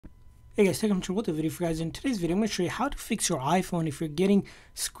Hey guys, welcome to another video for you guys. In today's video, I'm going to show you how to fix your iPhone if you're getting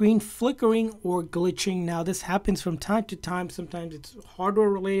screen flickering or glitching. Now, this happens from time to time. Sometimes it's hardware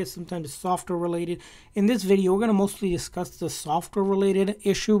related, sometimes it's software related. In this video, we're going to mostly discuss the software related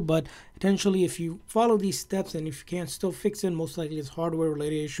issue, but potentially if you follow these steps and if you can't still fix it, most likely it's hardware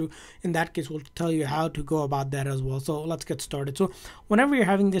related issue. In that case, we'll tell you how to go about that as well. So let's get started. So whenever you're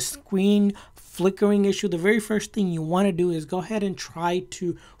having this screen flickering issue, the very first thing you want to do is go ahead and try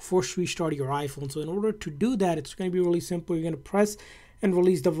to force restart your iPhone. So in order to do that, it's going to be really simple. You're going to press and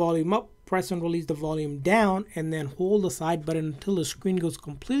release the volume up, press and release the volume down, and then hold the side button until the screen goes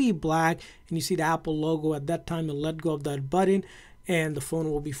completely black and you see the Apple logo. At that time, you'll let go of that button and the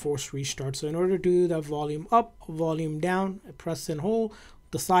phone will be forced restart. So in order to do that, volume up, volume down, press and hold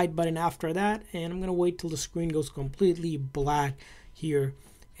the side button after that, and I'm going to wait till the screen goes completely black here.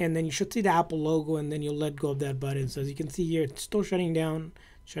 And then you should see the Apple logo, and then you'll let go of that button. So as you can see here, it's still shutting down,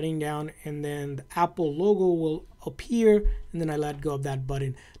 and then the Apple logo will appear, and then I let go of that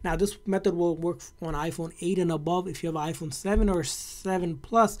button. Now this method will work on iPhone 8 and above. If you have iPhone 7 or 7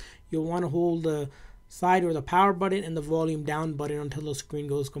 Plus, you'll want to hold the side or the power button and the volume down button until the screen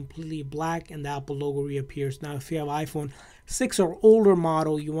goes completely black and the Apple logo reappears. Now if you have iPhone 6 or older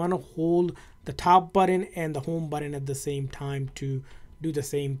model, you want to hold the top button and the home button at the same time to do the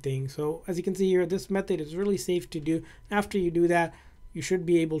same thing. So as you can see here, this method is really safe to do. After you do that, you should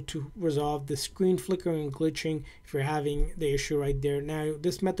be able to resolve the screen flickering and glitching if you're having the issue right there. Now,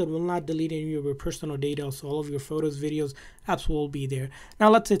 this method will not delete any of your personal data, so all of your photos, videos, apps will be there. Now,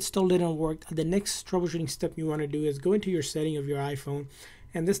 let's say it still didn't work. The next troubleshooting step you want to do is go into your setting of your iPhone,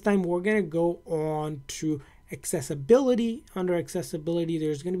 and this time we're going to go on to accessibility. Under accessibility,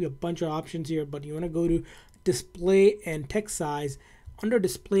 there's going to be a bunch of options here, but you want to go to display and text size. Under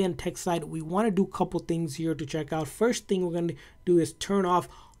display and text size, we want to do a couple things here to check out. First thing we're going to do is turn off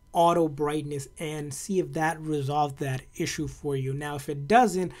auto brightness and see if that resolves that issue for you. Now, if it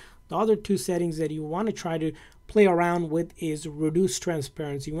doesn't, the other two settings that you want to try to play around with is reduce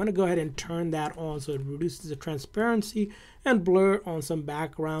transparency. You want to go ahead and turn that on so it reduces the transparency and blur on some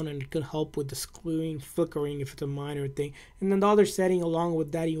background, and it could help with the screen flickering if it's a minor thing. And then the other setting along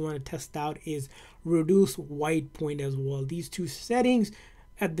with that you want to test out is reduce white point as well. These two settings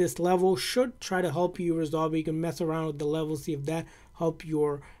at this level should try to help you resolve it. You can mess around with the levels, see if that help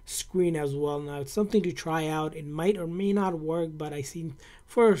your screen as well. Now it's something to try out. It might or may not work, but I see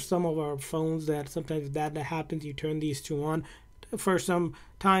for some of our phones that sometimes that happens. You turn these two on for some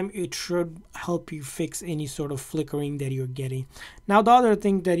time, it should help you fix any sort of flickering that you're getting. Now the other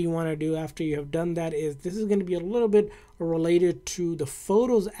thing that you want to do after you have done that is this is going to be a little bit related to the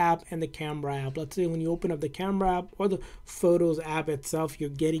Photos app and the Camera app. Let's say when you open up the Camera app or the Photos app itself, you're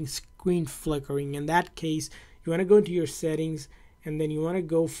getting screen flickering. In that case, you want to go into your settings, and then you want to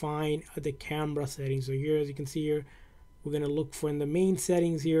go find the camera settings. So here, as you can see here, we're going to look for in the main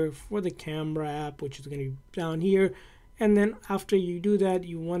settings here for the Camera app, which is going to be down here. And then after you do that,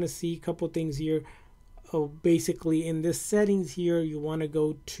 you want to see a couple things here. Basically in this settings here, you want to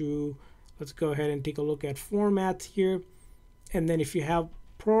go to, let's go ahead and take a look at formats here. And then if you have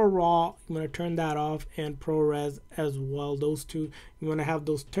Pro RAW, you want to turn that off, and ProRes as well. Those two, you want to have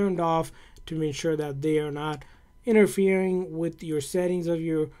those turned off to make sure that they are not interfering with your settings of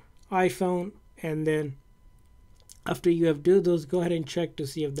your iPhone. And then after you have done those, go ahead and check to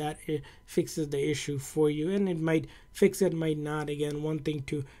see if that fixes the issue for you, and it might fix it, might not. Again, one thing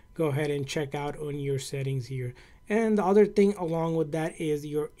to go ahead and check out on your settings here. And the other thing along with that is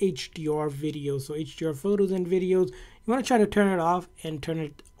your HDR videos. So HDR photos and videos, you want to try to turn it off and turn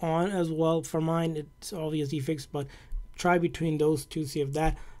it on as well. For mine, it's obviously fixed, but try between those two, see if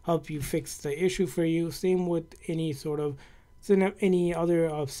that help you fix the issue for you. Same with any sort of any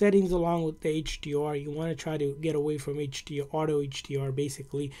other settings along with the HDR. You want to try to get away from HDR, auto HDR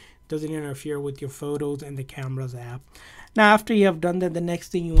basically. Doesn't interfere with your photos and the Cameras app. Now after you have done that, the next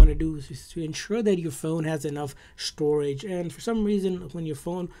thing you want to do is to ensure that your phone has enough storage. And for some reason, when your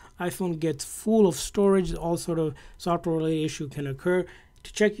iPhone gets full of storage, all sort of software related issue can occur.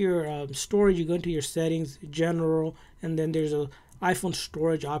 To check your storage, you go into your settings, general, and then there's a iPhone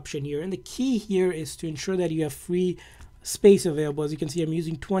storage option here. And the key here is to ensure that you have free space available. As you can see, I'm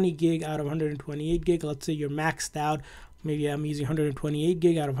using 20 gig out of 128 gig. Let's say you're maxed out. Maybe I'm using 128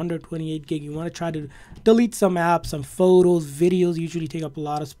 gig out of 128 gig. You want to try to delete some apps, some photos, videos usually take up a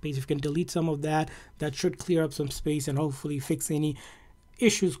lot of space. If you can delete some of that, that should clear up some space and hopefully fix any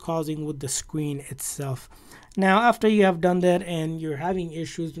issues causing with the screen itself. Now after you have done that and you're having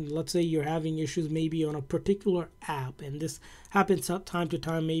issues, let's say you're having issues maybe on a particular app, and this happens time to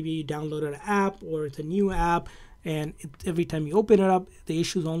time. Maybe you downloaded an app or it's a new app and every time you open it up, the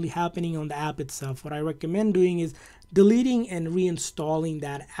issue is only happening on the app itself. What I recommend doing is deleting and reinstalling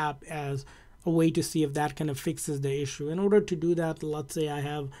that app as a way to see if that kind of fixes the issue. In order to do that, let's say I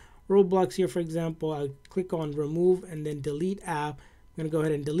have Roblox here, for example. I click on remove and then delete app. I'm going to go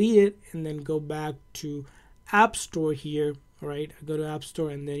ahead and delete it and then go back to App Store here. All right, I go to App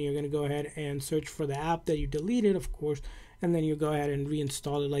Store and then you're going to go ahead and search for the app that you deleted, of course, and then you go ahead and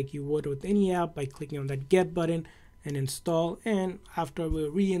reinstall it like you would with any app by clicking on that get button and install. And after we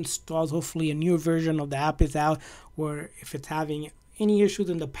reinstall, hopefully a new version of the app is out, where if it's having any issues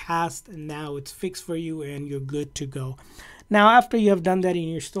in the past, and now it's fixed for you and you're good to go. Now after you have done that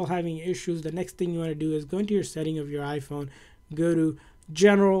and you're still having issues, the next thing you want to do is go into your setting of your iPhone, go to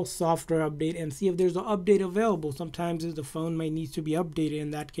general software update and see if there's an update available. Sometimes the phone might need to be updated.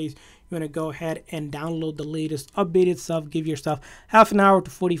 In that case, you want to go ahead and download the latest update itself. Give yourself half an hour to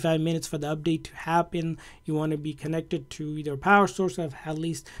 45 minutes for the update to happen. You want to be connected to either a power source of at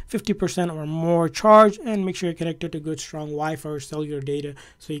least 50% or more charge, and make sure you're connected to good strong Wi-Fi or cellular data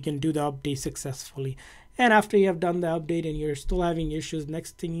so you can do the update successfully. And after you have done the update and you're still having issues,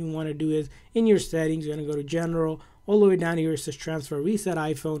 next thing you want to do is in your settings, you're going to go to general. All the way down here it says transfer reset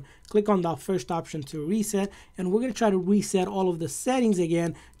iPhone. Click on the first option to reset, and we're going to try to reset all of the settings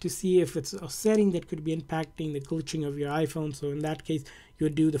again to see if it's a setting that could be impacting the glitching of your iPhone. So in that case, you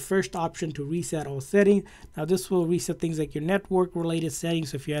would do the first option to reset all settings. Now this will reset things like your network related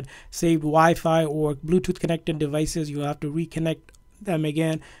settings. So if you had saved Wi-Fi or Bluetooth connected devices, you'll have to reconnect them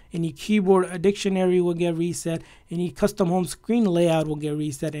again. Any keyboard dictionary will get reset, any custom home screen layout will get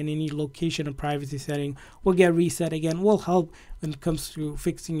reset, and any location and privacy setting will get reset again. Will help when it comes to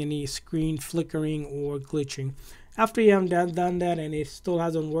fixing any screen flickering or glitching. After you have done that and it still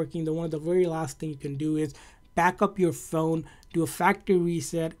hasn't working, the very last thing you can do is back up your phone, do a factory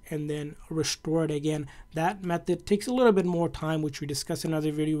reset, and then restore it again. That method takes a little bit more time, which we discussed in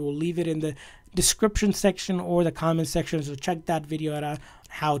another video. We'll leave it in the description section or the comment section, so check that video out on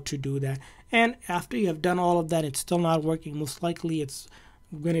how to do that. And after you have done all of that, it's still not working. Most likely it's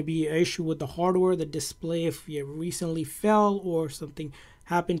going to be an issue with the hardware, the display. If you recently fell or something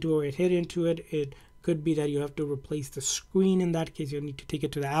happened to or it hit into it, it could be that you have to replace the screen. In that case, you'll need to take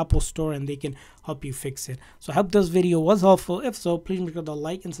it to the Apple store and they can help you fix it. So I hope this video was helpful. If so, please make sure to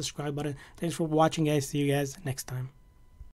like and subscribe button. Thanks for watching, guys. See you guys next time.